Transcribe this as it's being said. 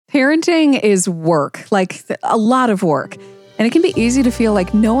Parenting is work, like a lot of work, and it can be easy to feel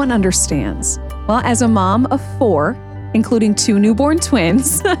like no one understands. Well, as a mom of 4, including 2 newborn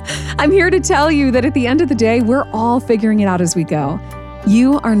twins, I'm here to tell you that at the end of the day, we're all figuring it out as we go.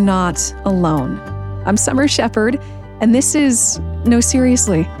 You are not alone. I'm Summer Shepherd, and this is, no,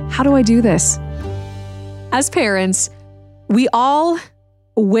 seriously, how do I do this? As parents, we all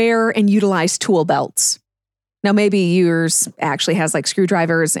wear and utilize tool belts. Now, maybe yours actually has like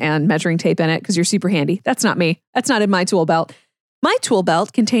screwdrivers and measuring tape in it because you're super handy. That's not me. That's not in my tool belt. My tool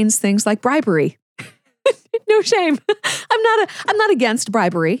belt contains things like bribery. No shame. I'm not against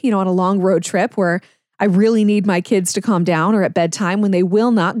bribery, on a long road trip where I really need my kids to calm down, or at bedtime when they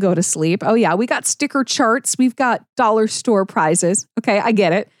will not go to sleep. Oh yeah, we got sticker charts. We've got dollar store prizes. Okay, I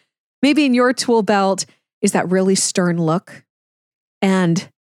get it. Maybe in your tool belt is that really stern look and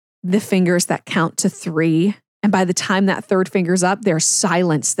the fingers that count to 3. And by the time that third finger's up, there's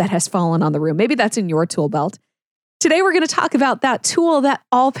silence that has fallen on the room. Maybe that's in your tool belt. Today, we're going to talk about that tool that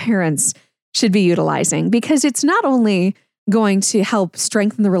all parents should be utilizing, because it's not only going to help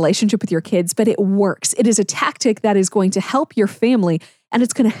strengthen the relationship with your kids, but it works. It is a tactic that is going to help your family, and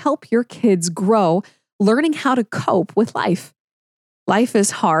it's going to help your kids grow, learning how to cope with life. Life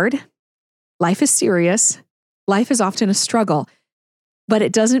is hard. Life is serious. Life is often a struggle. But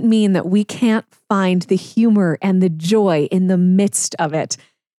it doesn't mean that we can't find the humor and the joy in the midst of it.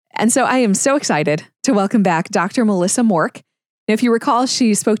 And so I am so excited to welcome back Dr. Melissa Mork. If you recall,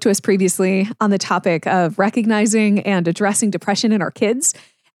 she spoke to us previously on the topic of recognizing and addressing depression in our kids.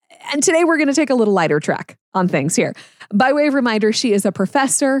 And today we're going to take a little lighter track on things here. By way of reminder, she is a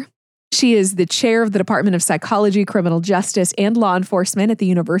professor. She is the chair of the Department of Psychology, Criminal Justice, and Law Enforcement at the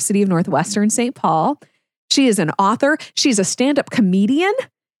University of Northwestern St. Paul. She is an author, she's a stand-up comedian,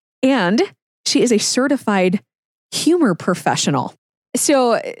 and she is a certified humor professional.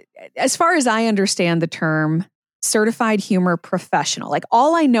 So as far as I understand the term certified humor professional, like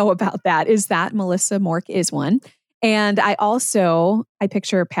all I know about that is that Melissa Mork is one. And I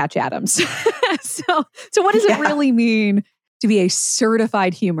picture Patch Adams. So what does it really mean to be a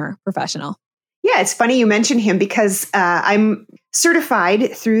certified humor professional? Yeah, it's funny you mention him because I'm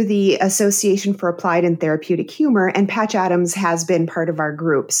certified through the Association for Applied and Therapeutic Humor, and Patch Adams has been part of our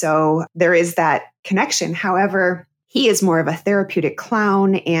group. So there is that connection. However, he is more of a therapeutic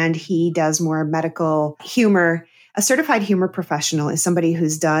clown and he does more medical humor. A certified humor professional is somebody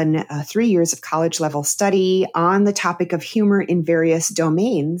who's done 3 years of college level study on the topic of humor in various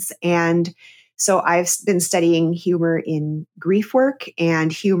domains. And so I've been studying humor in grief work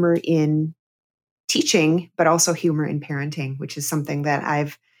and humor in teaching, but also humor in parenting, which is something that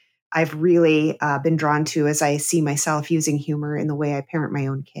I've really been drawn to as I see myself using humor in the way I parent my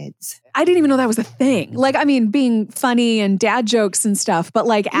own kids. I didn't even know that was a thing. Being funny and dad jokes and stuff, but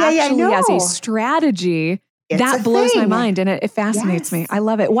actually as a strategy, that blows my mind and it fascinates me. I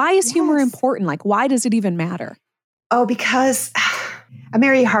love it. Why is humor important? Why does it even matter? Oh, because a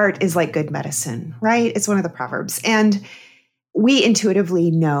merry heart is like good medicine, right? It's one of the proverbs. And we intuitively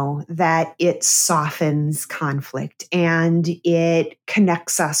know that it softens conflict and it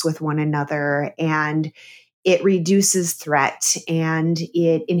connects us with one another and it reduces threat and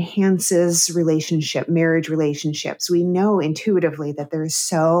it enhances marriage relationships. We know intuitively that there's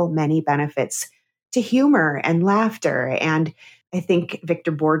so many benefits to humor and laughter. And I think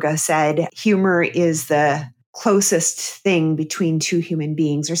Victor Borge said, humor is the closest thing between 2 human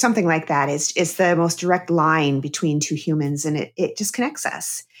beings, or something like that. It's the most direct line between 2 humans, and it just connects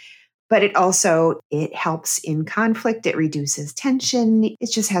us. But it helps in conflict. It reduces tension.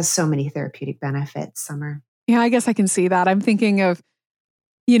 It just has so many therapeutic benefits, Summer. Yeah, I guess I can see that. I'm thinking of,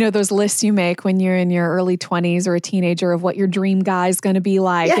 those lists you make when you're in your early 20s or a teenager of what your dream guy is going to be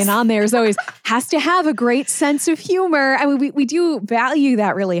like. Yes. And on there's always has to have a great sense of humor. I mean, we do value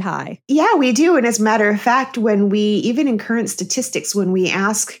that really high. Yeah, we do. And as a matter of fact, even in current statistics, when we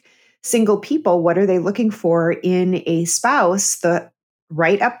ask single people, what are they looking for in a spouse,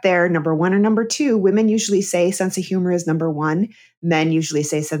 right up there, number 1 or number 2, women usually say sense of humor is number 1. Men usually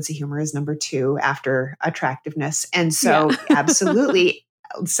say sense of humor is number 2 after attractiveness. And so absolutely,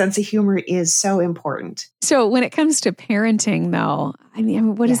 sense of humor is so important. So when it comes to parenting, though,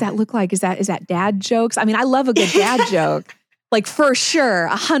 what does that look like? Is that dad jokes? I love a good dad joke. For sure,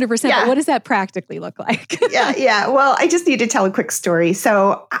 100%. Yeah. But what does that practically look like? Yeah. Well, I just need to tell a quick story.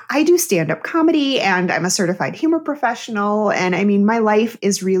 So I do stand-up comedy and I'm a certified humor professional. And my life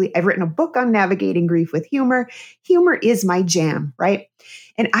is I've written a book on navigating grief with humor. Humor is my jam, right?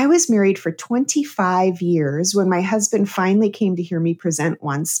 And I was married for 25 years when my husband finally came to hear me present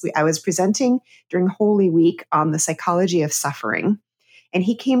once. I was presenting during Holy Week on the psychology of suffering. And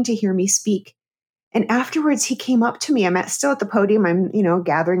he came to hear me speak. And afterwards, he came up to me. I'm still at the podium. I'm,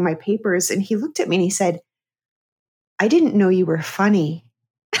 gathering my papers. And he looked at me and he said, I didn't know you were funny.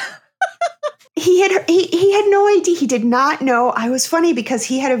 He had no idea. He did not know I was funny because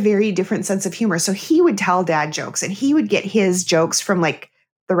he had a very different sense of humor. So he would tell dad jokes, and he would get his jokes from like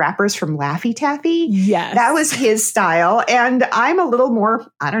the rappers from Laffy Taffy. Yes. That was his style. And I'm a little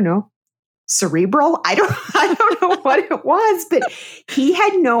more, I don't know, cerebral. I don't know what it was, but he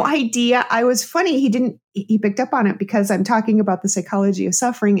had no idea I was funny. He picked up on it because I'm talking about the psychology of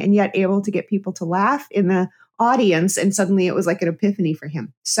suffering and yet able to get people to laugh in the audience. And suddenly it was like an epiphany for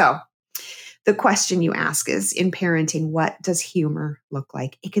him. So the question you ask is, in parenting, what does humor look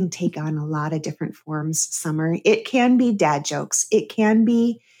like? It can take on a lot of different forms, Summer. It can be dad jokes. It can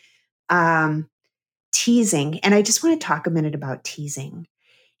be teasing. And I just want to talk a minute about teasing.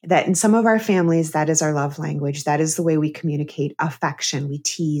 That in some of our families, that is our love language. That is the way we communicate affection. We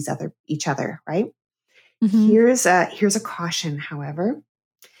tease each other, right? Mm-hmm. Here's a caution, however,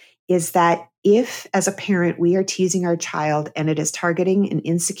 is that if, as a parent, we are teasing our child and it is targeting an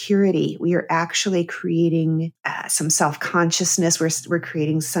insecurity, we are actually creating some self-consciousness. We're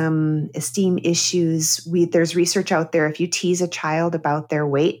creating some esteem issues. There's research out there. If you tease a child about their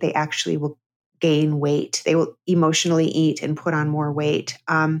weight, they actually will gain weight. They will emotionally eat and put on more weight.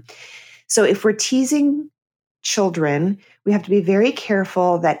 So if we're teasing children, we have to be very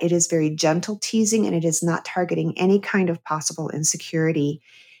careful that it is very gentle teasing and it is not targeting any kind of possible insecurity.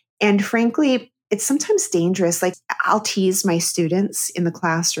 And frankly, it's sometimes dangerous. Like, I'll tease my students in the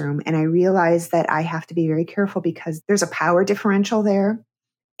classroom, and I realize that I have to be very careful because there's a power differential there.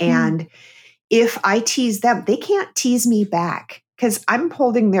 And if I tease them, they can't tease me back because I'm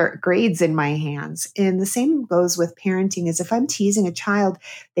holding their grades in my hands. And the same goes with parenting, is if I'm teasing a child,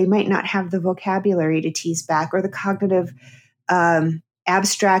 they might not have the vocabulary to tease back or the cognitive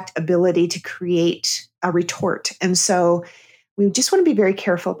abstract ability to create a retort. And so we just want to be very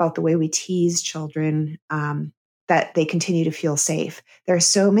careful about the way we tease children, that they continue to feel safe. There are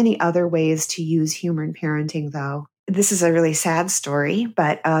so many other ways to use humor in parenting, though. This is a really sad story,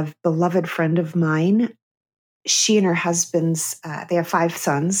 but a beloved friend of mine, she and her husband's, they have 5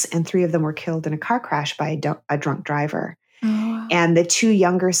 sons, and 3 of them were killed in a car crash by a drunk driver. Oh. And the 2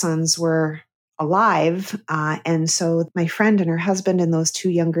 younger sons were alive. And so my friend and her husband and those 2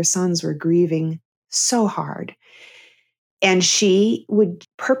 younger sons were grieving so hard. And she would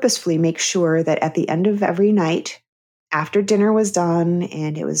purposefully make sure that at the end of every night, after dinner was done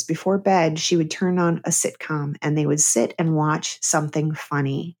and it was before bed, she would turn on a sitcom and they would sit and watch something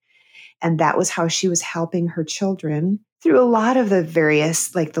funny. And that was how she was helping her children through a lot of the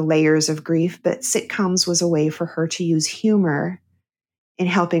various, like the layers of grief. But sitcoms was a way for her to use humor in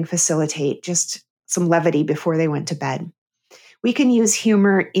helping facilitate just some levity before they went to bed. We can use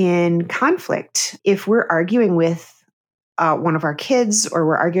humor in conflict. If we're arguing with one of our kids or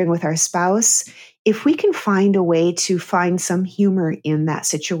we're arguing with our spouse, if we can find a way to find some humor in that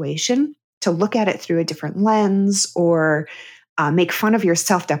situation, to look at it through a different lens or make fun of your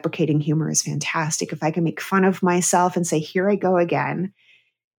self-deprecating humor is fantastic. If I can make fun of myself and say, here I go again,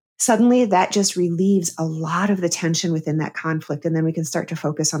 suddenly that just relieves a lot of the tension within that conflict. And then we can start to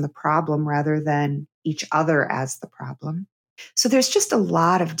focus on the problem rather than each other as the problem. So there's just a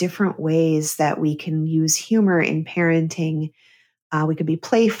lot of different ways that we can use humor in parenting. We can be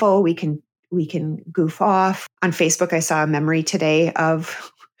playful. We can goof off. On Facebook, I saw a memory today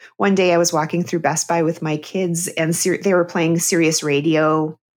of one day I was walking through Best Buy with my kids, and they were playing Sirius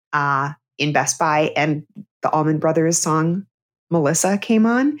Radio in Best Buy, and the Allman Brothers song Melissa came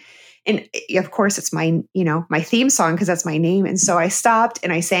on. And of course, it's my theme song because that's my name. And so I stopped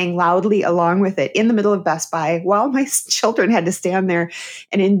and I sang loudly along with it in the middle of Best Buy while my children had to stand there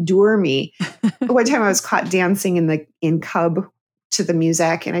and endure me. One time I was caught dancing in Cub to the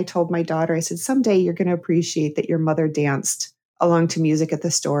music. And I told my daughter, I said, someday you're going to appreciate that your mother danced along to music at the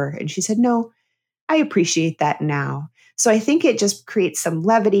store. And she said, no, I appreciate that now. So I think it just creates some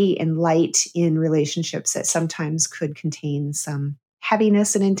levity and light in relationships that sometimes could contain some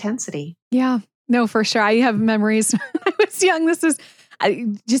heaviness and intensity. Yeah, no, for sure. I have memories when I was young. This is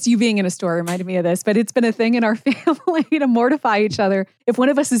just you being in a store reminded me of this, but it's been a thing in our family to mortify each other. If one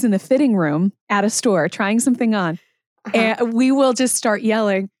of us is in the fitting room at a store trying something on, and we will just start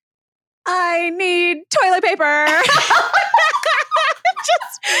yelling, I need toilet paper.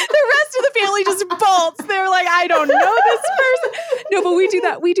 Just the rest of the family just bolts. They're like, I don't know this person. No, but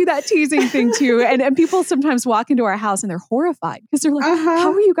we do that teasing thing too. And people sometimes walk into our house and they're horrified because they're like,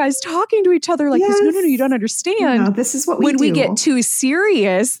 how are you guys talking to each other like this? No, you don't understand. No, this is what we do. When we get too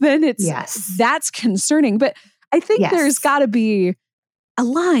serious, then that's concerning. But I think there's got to be a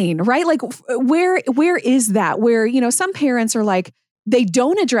line, right? Like where is that? Where, some parents are like, they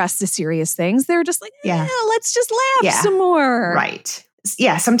don't address the serious things. They're just like, let's just laugh some more. Right.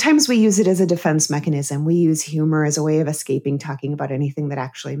 Yeah. Sometimes we use it as a defense mechanism. We use humor as a way of escaping talking about anything that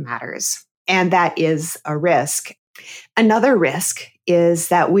actually matters. And that is a risk. Another risk is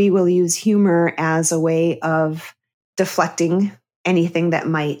that we will use humor as a way of deflecting anything that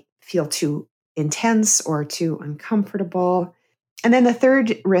might feel too intense or too uncomfortable. And then the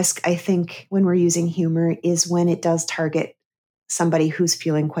third risk, I think, when we're using humor is when it does target somebody who's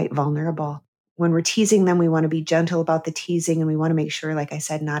feeling quite vulnerable. When we're teasing them, we want to be gentle about the teasing, and we want to make sure, like I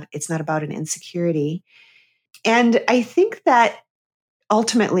said, it's not about an insecurity. And I think that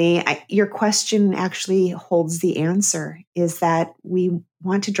ultimately, your question actually holds the answer, is that we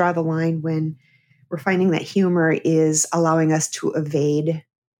want to draw the line when we're finding that humor is allowing us to evade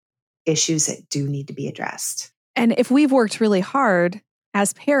issues that do need to be addressed. And if we've worked really hard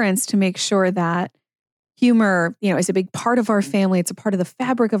as parents to make sure that humor, is a big part of our family, it's a part of the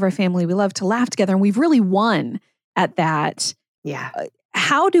fabric of our family, we love to laugh together, and we've really won at that. Yeah.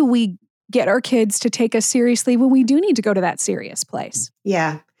 How do we get our kids to take us seriously when we do need to go to that serious place?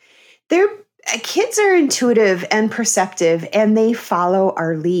 Yeah. Kids are intuitive and perceptive, and they follow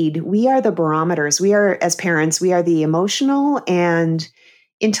our lead. We are the barometers. As parents, we are the emotional and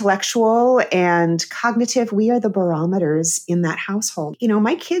intellectual and cognitive. We are the barometers in that household.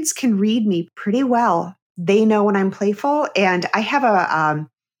 My kids can read me pretty well. They know when I'm playful, and I have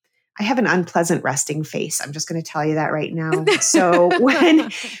an unpleasant resting face. I'm just going to tell you that right now. So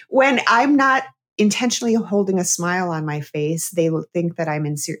when I'm not intentionally holding a smile on my face, they will think that I'm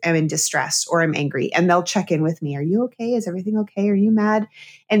in distress or I'm angry, and they'll check in with me. Are you okay? Is everything okay? Are you mad?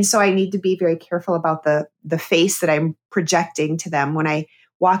 And so I need to be very careful about the face that I'm projecting to them. When I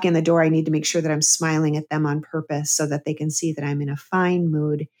walk in the door, I need to make sure that I'm smiling at them on purpose so that they can see that I'm in a fine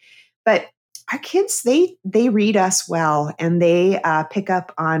mood. But our kids, they read us well, and they pick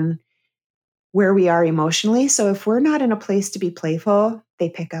up on where we are emotionally. So if we're not in a place to be playful, they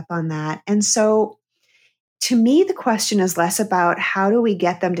pick up on that. And so to me, the question is less about how do we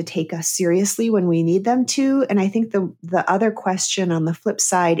get them to take us seriously when we need them to. And I think the other question on the flip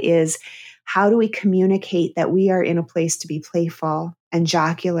side is, how do we communicate that we are in a place to be playful and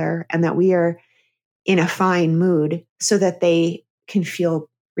jocular, and that we are in a fine mood so that they can feel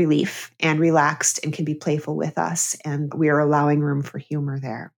relief and relaxed and can be playful with us. And we are allowing room for humor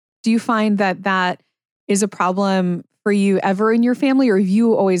there. Do you find that is a problem for you ever in your family, or have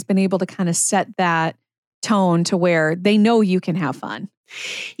you always been able to kind of set that tone to where they know you can have fun?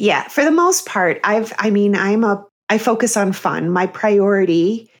 Yeah, for the most part, I focus on fun. My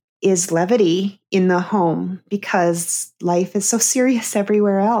priority is levity in the home because life is so serious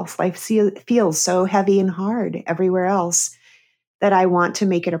everywhere else. Life feels so heavy and hard everywhere else that I want to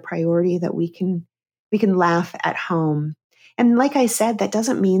make it a priority that we can laugh at home. And like I said, that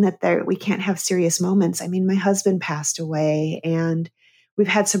doesn't mean that we can't have serious moments. I mean, my husband passed away, and we've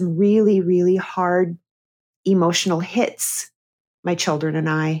had some really, really hard emotional hits, my children and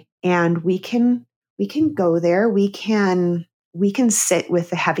I, and we can go there. We can sit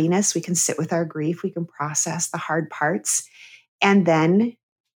with the heaviness. We can sit with our grief. We can process the hard parts, and then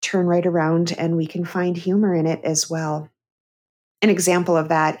turn right around, and we can find humor in it as well. An example of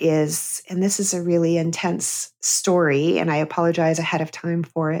that is, and this is a really intense story, and I apologize ahead of time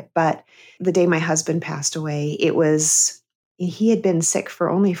for it, but the day my husband passed away, he had been sick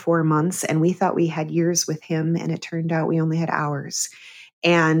for only 4 months, and we thought we had years with him, and it turned out we only had hours.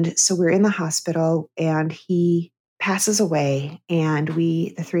 And so we're in the hospital, and he passes away, and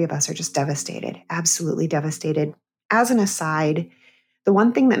the three of us are just devastated, absolutely devastated. As an aside, the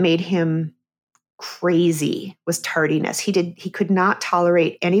one thing that made him crazy was tardiness. He could not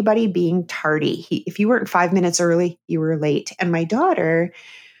tolerate anybody being tardy. If you weren't 5 minutes early, you were late. And my daughter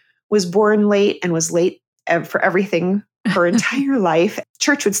was born late and was late for everything her entire life.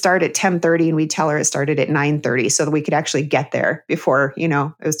 Church would start at 10:30, and we'd tell her it started at 9:30 so that we could actually get there before,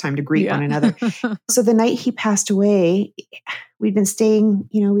 it was time to greet one another. So the night he passed away, we'd been staying,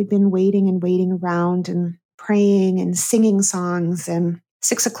 we'd been waiting and waiting around and praying and singing songs, and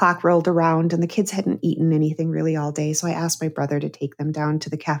 6:00 rolled around, and the kids hadn't eaten anything really all day. So I asked my brother to take them down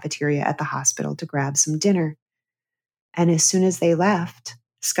to the cafeteria at the hospital to grab some dinner. And as soon as they left,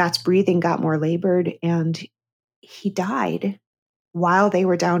 Scott's breathing got more labored, and he died while they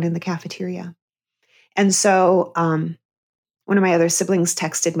were down in the cafeteria. And so one of my other siblings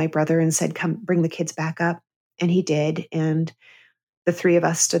texted my brother and said, "Come bring the kids back up." And he did. And the three of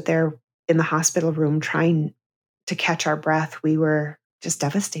us stood there in the hospital room trying to catch our breath. We were just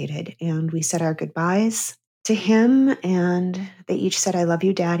devastated, and we said our goodbyes, to him, and they each said, "I love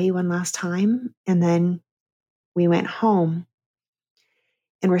you, Daddy," one last time. And then we went home,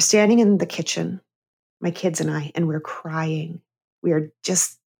 and we're standing in the kitchen, my kids and I, and we're crying. We are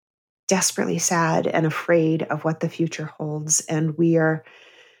just desperately sad and afraid of what the future holds. And we are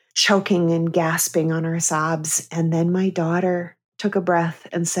choking and gasping on our sobs. And then my daughter took a breath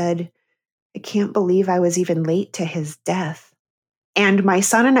and said, "I can't believe I was even late to his death." And my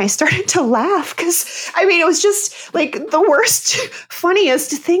son and I started to laugh because, it was just like the worst,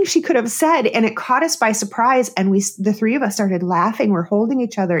 funniest thing she could have said. And it caught us by surprise. And the three of us started laughing. We're holding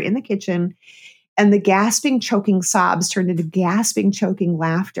each other in the kitchen. And the gasping, choking sobs turned into gasping, choking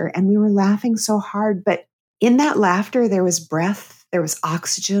laughter. And we were laughing so hard. But in that laughter, there was breath, there was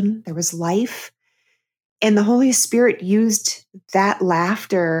oxygen, there was life. And the Holy Spirit used that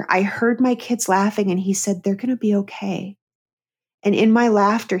laughter. I heard my kids laughing, and he said, "They're going to be okay." And in my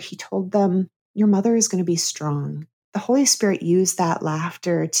laughter, he told them, "Your mother is going to be strong." The Holy Spirit used that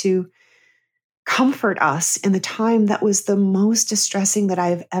laughter to comfort us in the time that was the most distressing that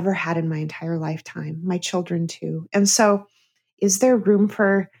I've ever had in my entire lifetime, my children too. And so, is there room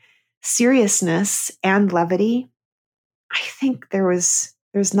for seriousness and levity? I think there's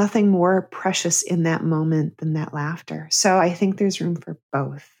nothing more precious in that moment than that laughter. So I think there's room for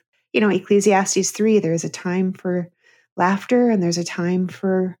both. Ecclesiastes 3, there's a time for laughter, and there's a time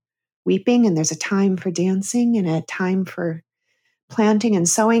for weeping, and there's a time for dancing, and a time for planting and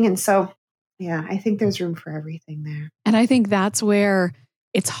sowing. And so, yeah, I think there's room for everything there. And I think that's where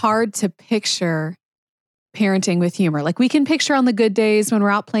it's hard to picture parenting with humor. Like we can picture on the good days when we're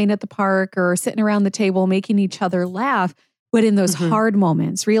out playing at the park or sitting around the table making each other laugh. But in those hard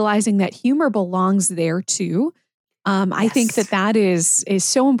moments, realizing that humor belongs there too. I think that is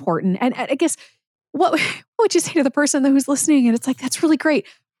so important. And I guess what would you say to the person who's listening? And it's like, that's really great,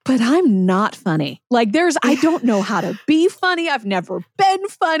 but I'm not funny. Like I don't know how to be funny. I've never been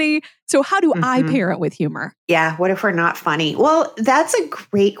funny. So how do I parent with humor? Yeah. What if we're not funny? Well, that's a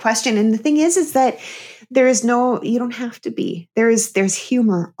great question. And the thing is that you don't have to be. There's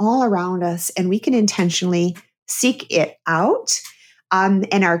humor all around us, and we can intentionally seek it out.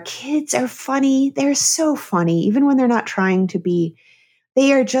 And our kids are funny. They're so funny, even when they're not trying to be.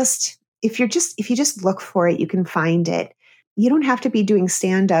 They are just, if you just look for it, you can find it. You don't have to be doing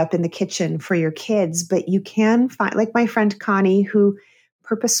stand-up in the kitchen for your kids, but you can find, like my friend Connie, who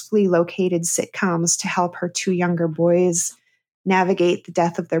purposefully located sitcoms to help her two younger boys navigate the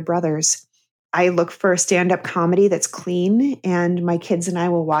death of their brothers. I look for a stand-up comedy that's clean, and my kids and I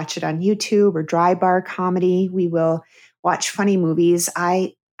will watch it on YouTube, or dry bar comedy. We will watch funny movies.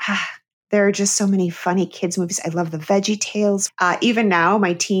 There are just so many funny kids movies. I love the Veggie Tales. Even now,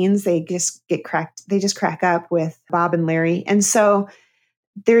 my teens, they just crack up with Bob and Larry. And so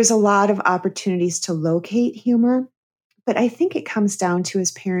there's a lot of opportunities to locate humor. But I think it comes down to,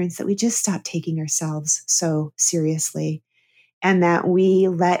 as parents, that we just stop taking ourselves so seriously, and that we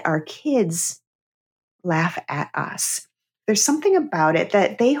let our kids laugh at us. There's something about it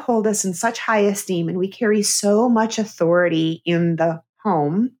that they hold us in such high esteem, and we carry so much authority in the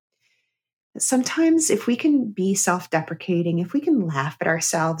home. Sometimes if we can be self-deprecating, if we can laugh at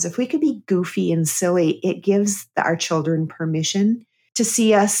ourselves, if we can be goofy and silly, it gives our children permission to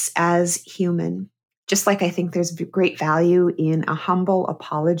see us as human. Just like I think there's great value in a humble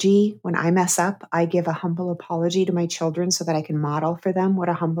apology. When I mess up, I give a humble apology to my children so that I can model for them what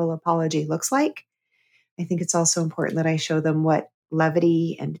a humble apology looks like. I think it's also important that I show them what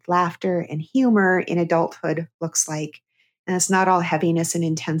levity and laughter and humor in adulthood looks like. And it's not all heaviness and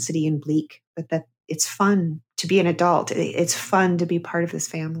intensity and bleak, but that it's fun to be an adult. It's fun to be part of this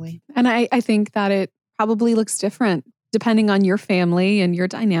family. And I think that it probably looks different depending on your family and your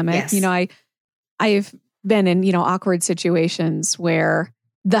dynamic. Yes. I've been in, awkward situations where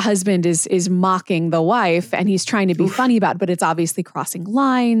the husband is mocking the wife and he's trying to be funny about it, but it's obviously crossing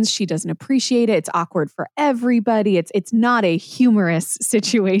lines. She doesn't appreciate it. It's awkward for everybody. It's not a humorous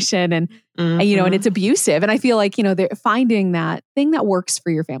situation, and and it's abusive. And I feel like, they're finding that thing that works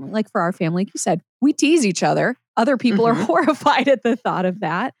for your family. Like for our family, like you said, we tease each other. Other people are horrified at the thought of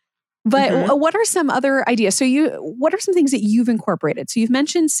that. But what are some other ideas? So what are some things that you've incorporated? So you've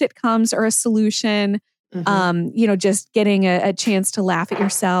mentioned sitcoms are a solution. Just getting a chance to laugh at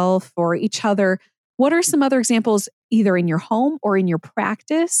yourself or each other. What are some other examples, either in your home or in your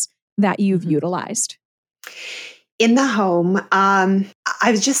practice, that you've utilized? In the home,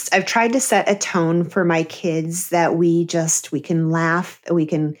 I've tried to set a tone for my kids that we can laugh, we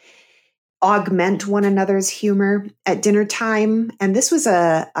can augment one another's humor at dinner time. And this was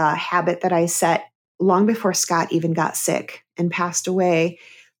a habit that I set long before Scott even got sick and passed away.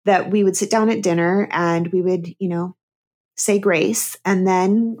 that we would sit down at dinner and we would, say grace. And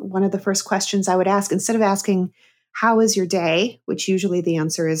then one of the first questions I would ask, instead of asking, how was your day? Which usually the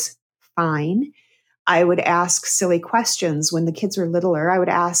answer is fine. I would ask silly questions. When the kids were littler, I would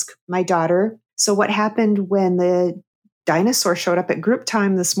ask my daughter, so what happened when the dinosaur showed up at group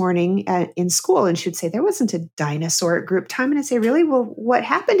time this morning in school? And she'd say, there wasn't a dinosaur at group time. And I'd say, really? Well, what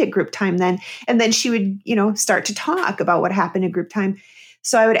happened at group time then? And then she would, start to talk about what happened at group time.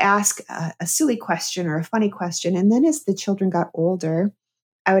 So I would ask a silly question or a funny question. And then as the children got older,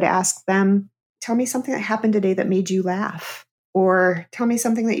 I would ask them, tell me something that happened today that made you laugh. Or tell me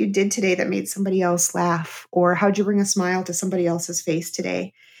something that you did today that made somebody else laugh. Or how'd you bring a smile to somebody else's face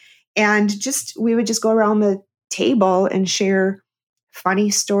today? And we would just go around the table and share funny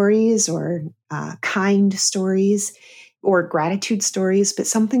stories or kind stories or gratitude stories, but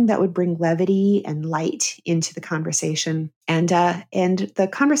something that would bring levity and light into the conversation. And the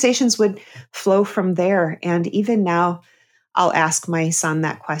conversations would flow from there. And even now, I'll ask my son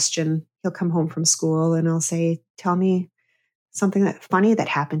that question. He'll come home from school and I'll say, tell me something that funny that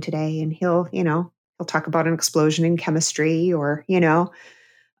happened today. And he'll talk about an explosion in chemistry or,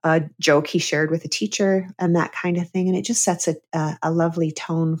 a joke he shared with a teacher and that kind of thing. And it just sets a lovely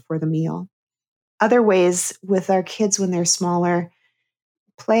tone for the meal. Other ways with our kids when they're smaller,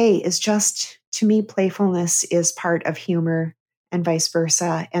 play is just, to me, playfulness is part of humor and vice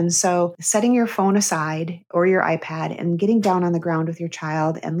versa. And so setting your phone aside or your iPad and getting down on the ground with your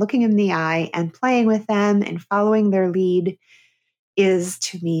child and looking in the eye and playing with them and following their lead is,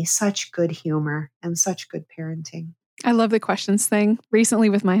 to me, such good humor and such good parenting. I love the questions thing. Recently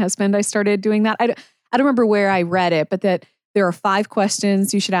with my husband, I started doing that. I don't remember where I read it, but that there are 5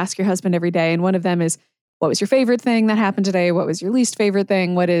 questions you should ask your husband every day. And one of them is, what was your favorite thing that happened today? What was your least favorite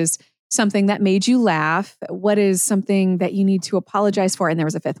thing? What is something that made you laugh? What is something that you need to apologize for? And there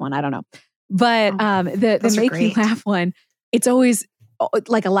was a 5th one. I don't know. But the make you laugh one, it's always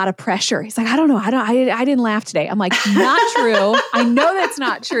like a lot of pressure. He's like, I don't know. I didn't laugh today. I'm like, not true. I know that's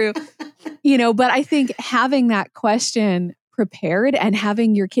not true. But I think having that question prepared and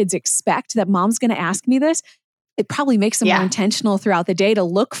having your kids expect that mom's going to ask me this, it probably makes them more intentional throughout the day to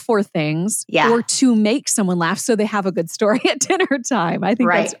look for things or to make someone laugh so they have a good story at dinner time. I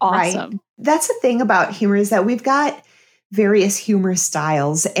think that's awesome. Right. That's the thing about humor is that we've got various humor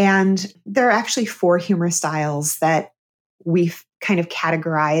styles, and there are actually 4 humor styles that we've kind of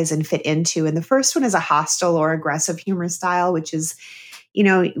categorize and fit into. And the first one is a hostile or aggressive humor style, which is,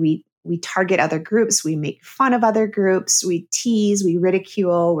 we target other groups, we make fun of other groups, we tease, we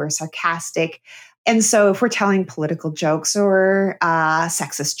ridicule, we're sarcastic. And so if we're telling political jokes or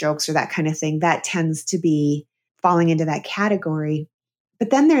sexist jokes or that kind of thing, that tends to be falling into that category.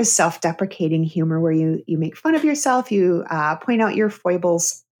 But then there's self-deprecating humor where you make fun of yourself, you point out your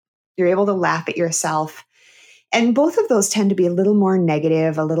foibles, you're able to laugh at yourself. And both of those tend to be a little more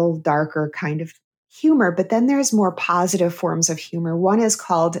negative, a little darker kind of humor. But then there's more positive forms of humor. One is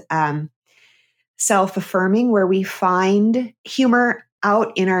called self-affirming, where we find humor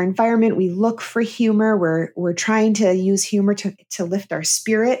out in our environment. We look for humor. We're trying to use humor to lift our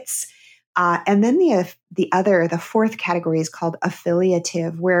spirits. And then the 4th category is called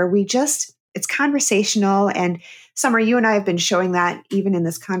affiliative, where it's conversational. And Summer, you and I have been showing that even in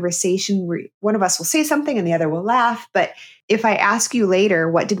this conversation, where one of us will say something and the other will laugh. But if I ask you later,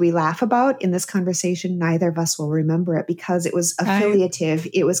 what did we laugh about in this conversation? Neither of us will remember it because it was affiliative.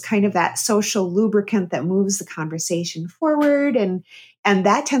 It was kind of that social lubricant that moves the conversation forward. And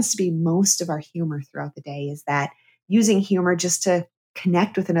that tends to be most of our humor throughout the day, is that using humor just to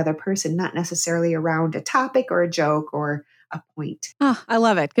connect with another person, not necessarily around a topic or a joke or a point. Oh, I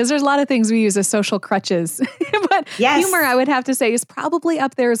love it, because there's a lot of things we use as social crutches, but humor, I would have to say, is probably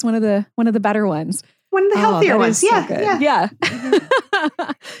up there as one of the better ones. One of the healthier ones. Yeah.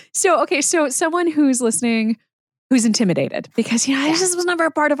 Mm-hmm. So someone who's listening, who's intimidated because, this was never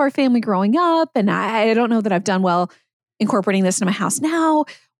a part of our family growing up. And I don't know that I've done well incorporating this into my house now.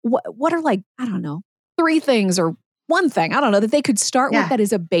 What are 3 things or one thing, I don't know, that they could start with that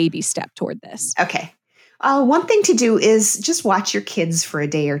is a baby step toward this? Okay. One thing to do is just watch your kids for a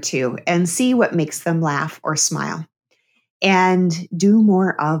day or 2 and see what makes them laugh or smile, and do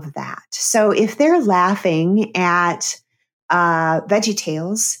more of that. So if they're laughing at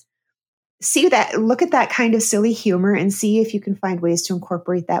VeggieTales, look at that kind of silly humor and see if you can find ways to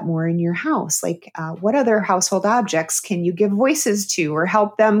incorporate that more in your house. Like what other household objects can you give voices to or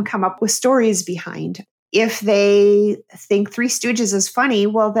help them come up with stories behind? If they think Three Stooges is funny,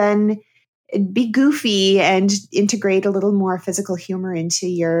 well then be goofy and integrate a little more physical humor into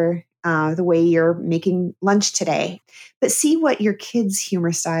your the way you're making lunch today. But see what your kids'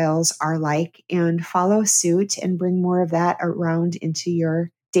 humor styles are like and follow suit and bring more of that around into your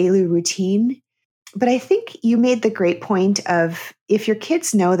daily routine. But I think you made the great point of if your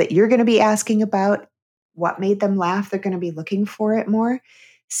kids know that you're going to be asking about what made them laugh, they're going to be looking for it more.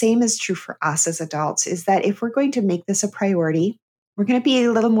 Same is true for us as adults, is that if we're going to make this a priority, we're going to be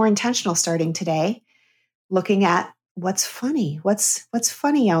a little more intentional starting today, looking at what's funny, what's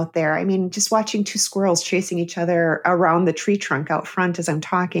funny out there. I mean, just watching two squirrels chasing each other around the tree trunk out front as I'm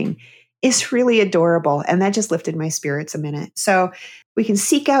talking is really adorable. And that just lifted my spirits a minute. So we can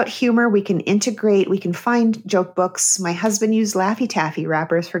seek out humor, we can integrate, we can find joke books. My husband used Laffy Taffy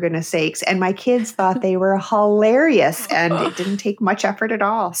wrappers, for goodness sakes, and my kids thought they were hilarious, and it didn't take much effort at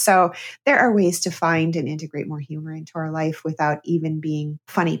all. So there are ways to find and integrate more humor into our life without even being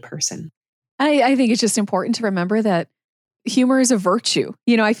a funny person. I think it's just important to remember that humor is a virtue.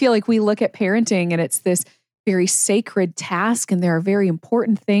 I feel like we look at parenting and it's this very sacred task, and there are very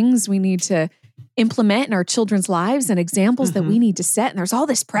important things we need to implement in our children's lives and examples that we need to set. And there's all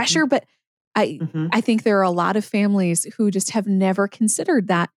this pressure, but I think there are a lot of families who just have never considered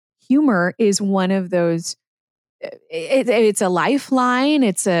that humor is one of those. It's a lifeline.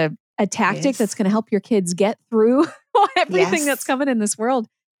 It's a tactic that's going to help your kids get through everything that's coming in this world.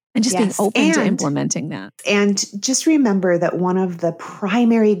 And just being open to implementing that. And just remember that one of the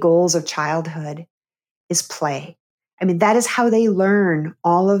primary goals of childhood is play. I mean, that is how they learn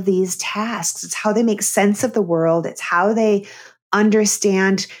all of these tasks. It's how they make sense of the world. It's how they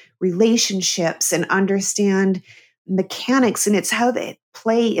understand relationships and understand mechanics. And it's how they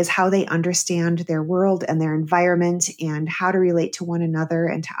play is how they understand their world and their environment and how to relate to one another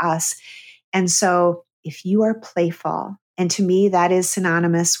and to us. And so if you are playful, and to me, that is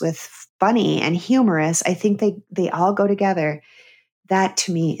synonymous with funny and humorous. I think they all go together. That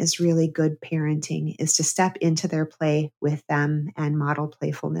to me is really good parenting, is to step into their play with them and model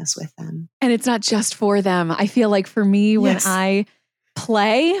playfulness with them. And it's not just for them. I feel like for me, when I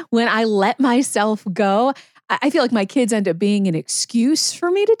play, when I let myself go, I feel like my kids end up being an excuse for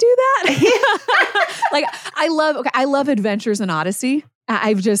me to do that. Like I love Adventures in Odyssey.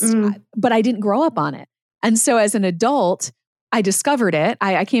 But I didn't grow up on it. And so as an adult, I discovered it.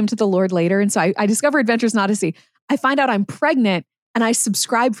 I came to the Lord later. And so I discovered Adventures in Odyssey. I find out I'm pregnant and I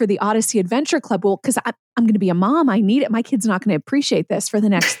subscribe for the Odyssey Adventure Club. Well, because I'm going to be a mom. I need it. My kid's not going to appreciate this for the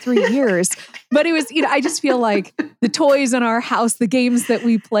next 3 years. But it was, I just feel like the toys in our house, the games that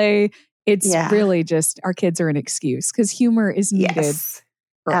we play, it's really just our kids are an excuse because humor is needed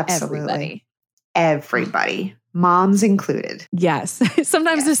for everybody. Everybody. Moms included. Yes.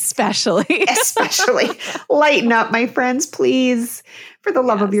 Sometimes especially. Especially. Lighten up, my friends, please, for the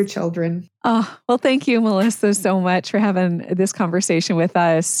love of your children. Oh, well, thank you, Melissa, so much for having this conversation with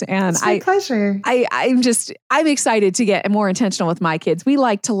us. And it's my pleasure. I'm excited to get more intentional with my kids. We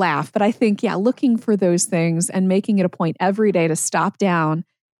like to laugh, but I think, looking for those things and making it a point every day to stop down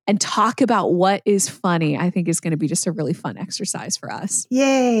and talk about what is funny, I think is going to be just a really fun exercise for us.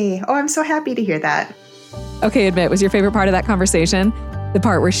 Yay. Oh, I'm so happy to hear that. Okay, admit, was your favorite part of that conversation the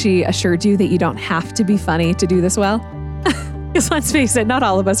part where she assured you that you don't have to be funny to do this well? Because let's face it, not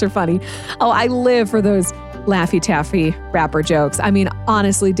all of us are funny. Oh, I live for those Laffy Taffy rapper jokes. I mean,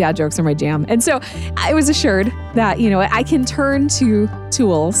 honestly, dad jokes are my jam. And so I was assured that, I can turn to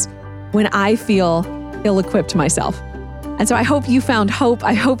tools when I feel ill-equipped myself. And so I hope you found hope.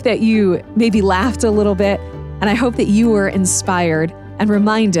 I hope that you maybe laughed a little bit. And I hope that you were inspired and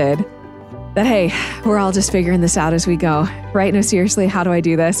reminded that, hey, we're all just figuring this out as we go, right? No, seriously, how do I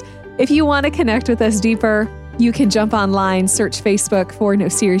do this? If you want to connect with us deeper, you can jump online, search Facebook for No,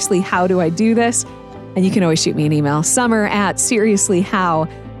 Seriously, How Do I Do This? And you can always shoot me an email,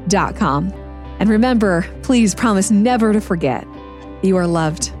 summer@seriouslyhow.com. And remember, please promise never to forget, you are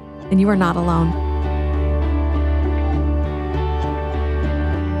loved and you are not alone.